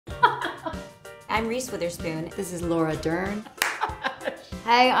I'm Reese Witherspoon. This is Laura Dern.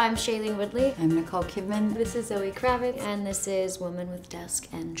 Hi, I'm Shailene Woodley. I'm Nicole Kidman. This is Zoë Kravitz. And this is Woman with Desk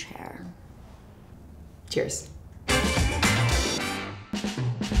and Chair. Cheers.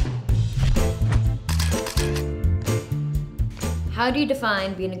 How do you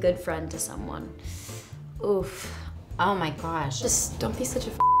define being a good friend to someone? Oof. Oh my gosh. Just don't be such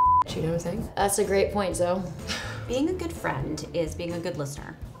a you know what I'm saying? That's a great point, Zoe. Being a good friend is being a good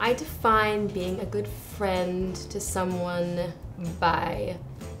listener. I define being a good friend to someone by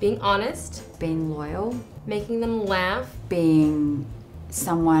being honest, Being loyal. making them laugh, Being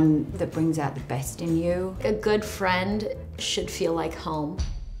someone that brings out the best in you. A good friend should feel like home.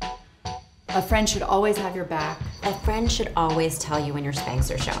 A friend should always have your back. A friend should always tell you when your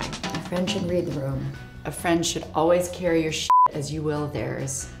Spanx are showing. A friend should read the room. A friend should always carry your shit as you will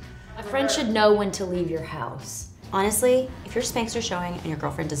theirs. A friend should know when to leave your house. Honestly, if your Spanx are showing and your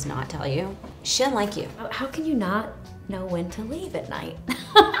girlfriend does not tell you, she doesn't like you. How can you not know when to leave at night?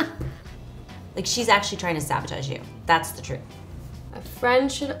 Like, she's actually trying to sabotage you. That's the truth. a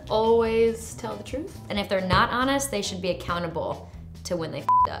friend should always tell the truth. And if they're not honest, they should be accountable to when they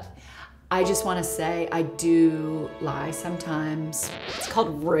f***ed up. I just want to say I do lie sometimes. It's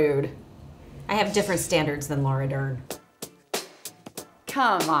called rude. I have different standards than Laura Dern.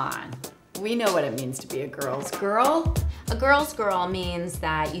 Come on. We know what it means to be a girl's girl. A girl's girl means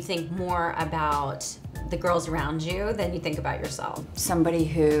that you think more about the girls around you than you think about yourself. Somebody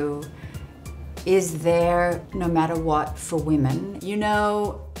who is there no matter what for women. You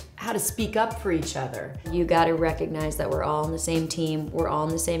know how to speak up for each other. You gotta recognize that we're all on the same team, we're all in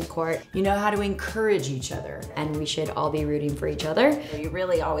the same court, You know how to encourage each other. and we should all be rooting for each other. You're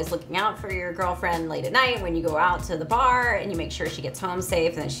really always looking out for your girlfriend late at night when you go out to the bar, and you make sure she gets home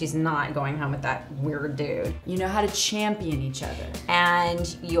safe and that she's not going home with that weird dude. You know how to champion each other.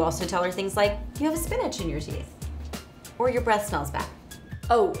 And you also tell her things like, you have a spinach in your teeth, or your breath smells bad.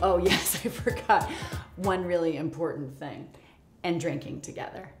 Oh yes, I forgot one really important thing. And drinking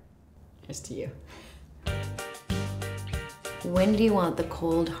together. Here's to you. When do you want the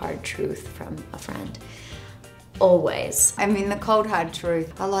cold, hard truth from a friend? Always. I mean, the cold hard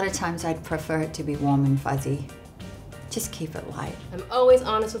truth, a lot of times I'd prefer it to be warm and fuzzy. Just keep it light. I'm always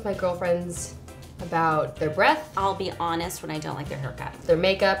honest with my girlfriends about their breath, I'll be honest when I don't like their haircut. their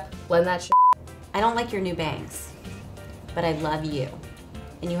makeup, blend that shit. I don't like your new bangs, but I love you,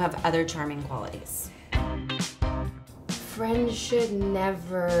 and you have other charming qualities. Friends should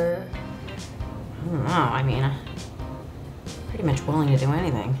never... I don't know, I mean, pretty much willing to do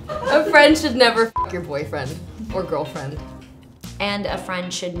anything. A friend should never f your boyfriend or girlfriend. And a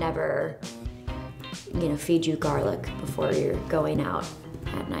friend should never, feed you garlic before you're going out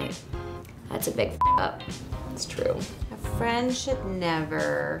at night. That's a big up. It's true. A friend should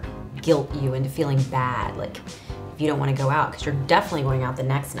never guilt you into feeling bad, like if you don't want to go out, because you're definitely going out the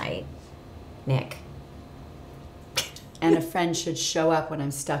next night. Nick. And a friend should show up when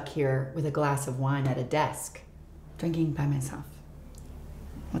I'm stuck here with a glass of wine at a desk, drinking by myself.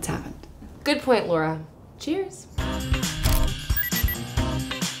 What's happened? Good point, Laura. Cheers.